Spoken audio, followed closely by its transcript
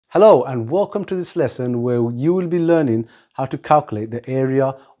Hello and welcome to this lesson where you will be learning how to calculate the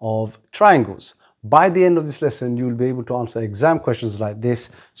area of triangles. By the end of this lesson, you will be able to answer exam questions like this,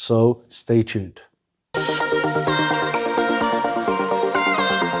 so stay tuned.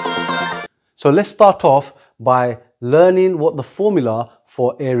 So let's start off by learning what the formula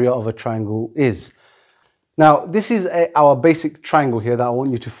for area of a triangle is. Now, this is our basic triangle here that I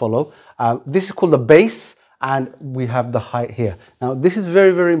want you to follow. This is called the base, and we have the height here. Now, this is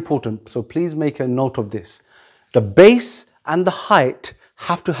very, very important, so please make a note of this. The base and the height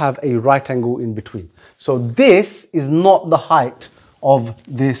have to have a right angle in between. So this is not the height of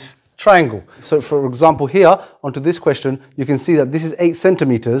this triangle. So for example, here onto this question, you can see that this is 8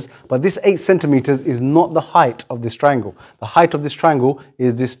 centimeters, but this 8 centimeters is not the height of this triangle. The height of this triangle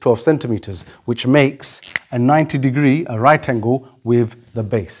is this 12 centimeters, which makes a 90 degree, a right angle with the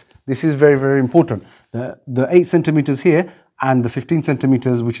base. This is very, very important. The 8 centimeters here and the 15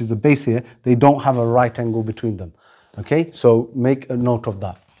 centimeters, which is the base here, they don't have a right angle between them. Okay, so make a note of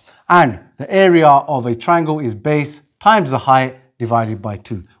that. And the area of a triangle is base times the height divided by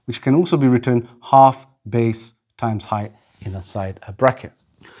 2, which can also be written half base times height inside a bracket.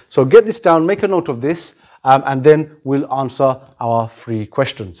 So get this down, make a note of this, and then we'll answer our 3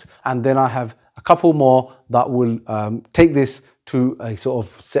 questions. And then I have a couple more that will take this to a sort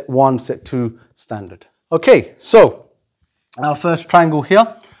of set 1, set 2 standard. Okay, so our first triangle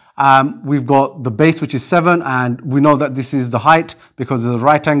here, we've got the base, which is 7, and we know that this is the height because there's a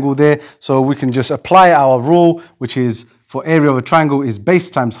right angle there. So we can just apply our rule, which is for area of a triangle is base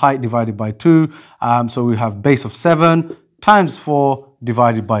times height divided by 2. So we have base of 7 times 4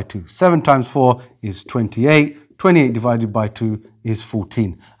 divided by 2. 7 times 4 is 28. 28 divided by 2 is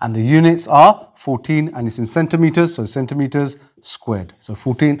 14. And the units are 14, and it's in centimeters, so centimeters squared. So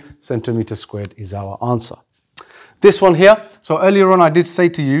 14 centimeters squared is our answer. This one here, so earlier on I did say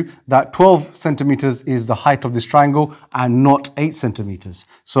to you that 12 centimeters is the height of this triangle and not 8 centimeters.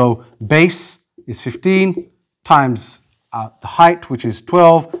 So base is 15 times the height, which is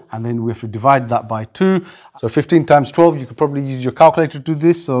 12, and then we have to divide that by 2. So 15 times 12, you could probably use your calculator to do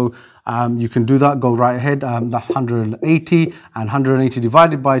this, so you can do that, go right ahead. That's 180, and 180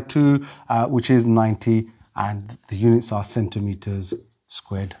 divided by 2, which is 90, and the units are centimeters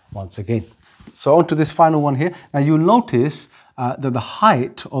squared once again. So on to this final one here. Now you'll notice that the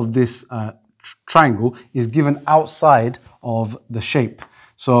height of this triangle is given outside of the shape.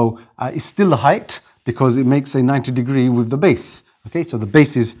 So it's still the height, because it makes a 90 degree with the base. Okay, so the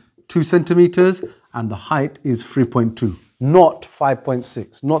base is 2 centimeters and the height is 3.2, not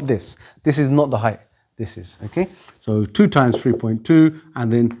 5.6, not this. This is not the height, this is, okay? So 2 times 3.2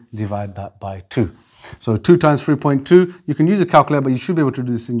 and then divide that by 2. So 2 times 3.2, you can use a calculator, but you should be able to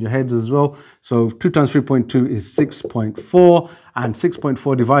do this in your head as well. So 2 times 3.2 is 6.4, and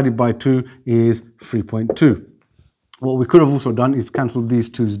 6.4 divided by 2 is 3.2. What we could have also done is cancelled these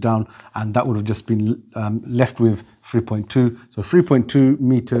 2's down, and that would have just been left with 3.2. So 3.2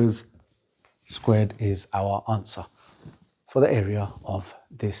 meters squared is our answer for the area of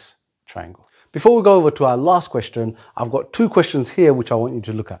this triangle. Before we go over to our last question, I've got 2 questions here which I want you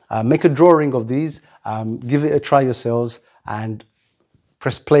to look at. Make a drawing of these, give it a try yourselves, and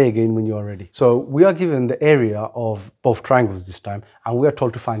press play again when you are ready. So we are given the area of both triangles this time, and we are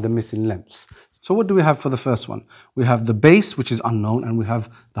told to find the missing lengths. So what do we have for the first one? We have the base, which is unknown, and we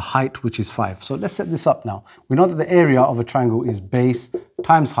have the height, which is 5. So let's set this up now. We know that the area of a triangle is base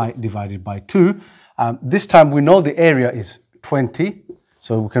times height divided by 2. This time we know the area is 20,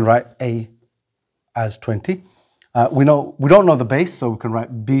 so we can write A as 20. We don't know the base, so we can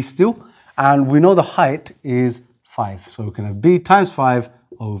write B still. And we know the height is 5, so we can have B times 5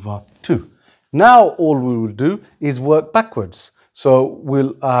 over 2. Now all we will do is work backwards. So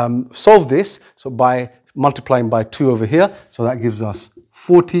we'll solve this by multiplying by 2 over here. So that gives us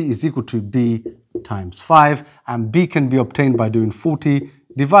 40 is equal to B times 5. And B can be obtained by doing 40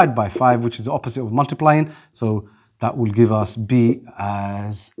 divided by 5, which is the opposite of multiplying. So that will give us B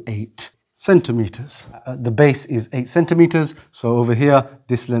as 8 centimeters. The base is 8 centimeters. So over here,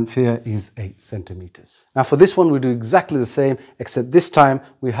 this length here is 8 centimeters. Now for this one, we do exactly the same, except this time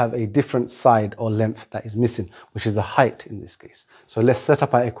we have a different side or length that is missing, which is the height in this case. So let's set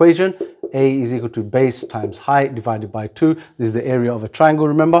up our equation. A is equal to base times height divided by 2. This is the area of a triangle,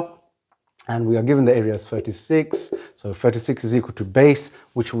 remember? And we are given the area as 36. So 36 is equal to base,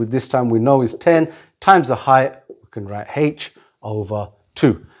 which with this time we know is 10, times the height, we can write H over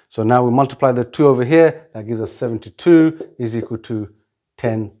 2. So now we multiply the 2 over here, that gives us 72 is equal to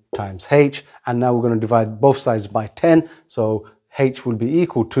 10 times H. And now we're going to divide both sides by 10. So H will be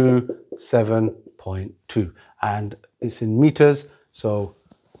equal to 7.2. And it's in meters, so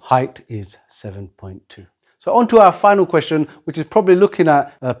height is 7.2. So on to our final question, which is probably looking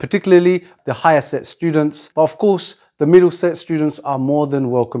at particularly the higher set students. But of course, the middle set students are more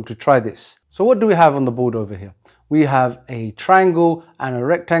than welcome to try this. So what do we have on the board over here? We have a triangle and a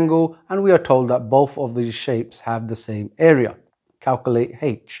rectangle, and we are told that both of these shapes have the same area. Calculate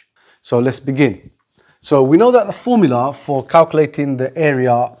H. So let's begin. So we know that the formula for calculating the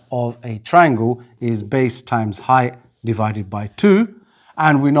area of a triangle is base times height divided by 2.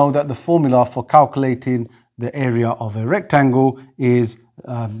 And we know that the formula for calculating the area of a rectangle is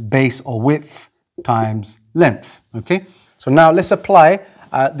base or width times length. Okay, so now let's apply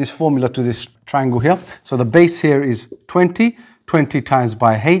this formula to this triangle here. So the base here is 20 times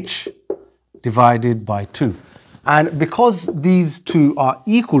by h divided by 2. And because these two are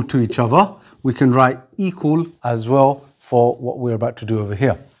equal to each other, we can write equal as well for what we're about to do over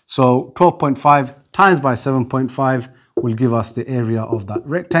here. So 12.5 times by 7.5 will give us the area of that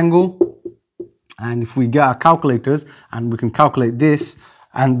rectangle. And if we get our calculators and we can calculate this,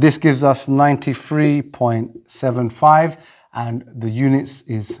 and this gives us 93.75, and the units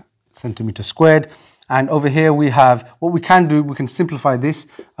is centimeter squared. And over here we have, what we can do, we can simplify this,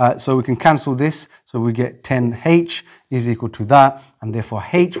 so we can cancel this, so we get 10h is equal to that, and therefore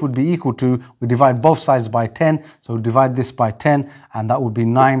h would be equal to, we divide both sides by 10, so we divide this by 10, and that would be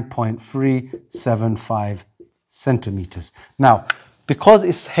 9.375 centimeters. Now, because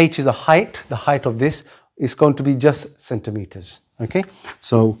h is a height, the height of this is going to be just centimeters, okay?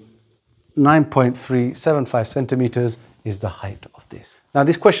 So 9.375 centimeters is the height of this. Now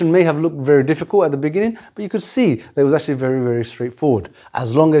this question may have looked very difficult at the beginning, but you could see that it was actually very, very straightforward,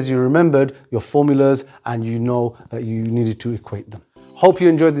 as long as you remembered your formulas and you know that you needed to equate them. Hope you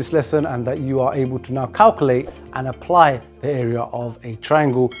enjoyed this lesson and that you are able to now calculate and apply the area of a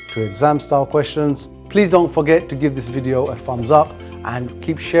triangle to exam style questions. Please don't forget to give this video a thumbs up and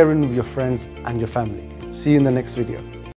keep sharing with your friends and your family. See you in the next video.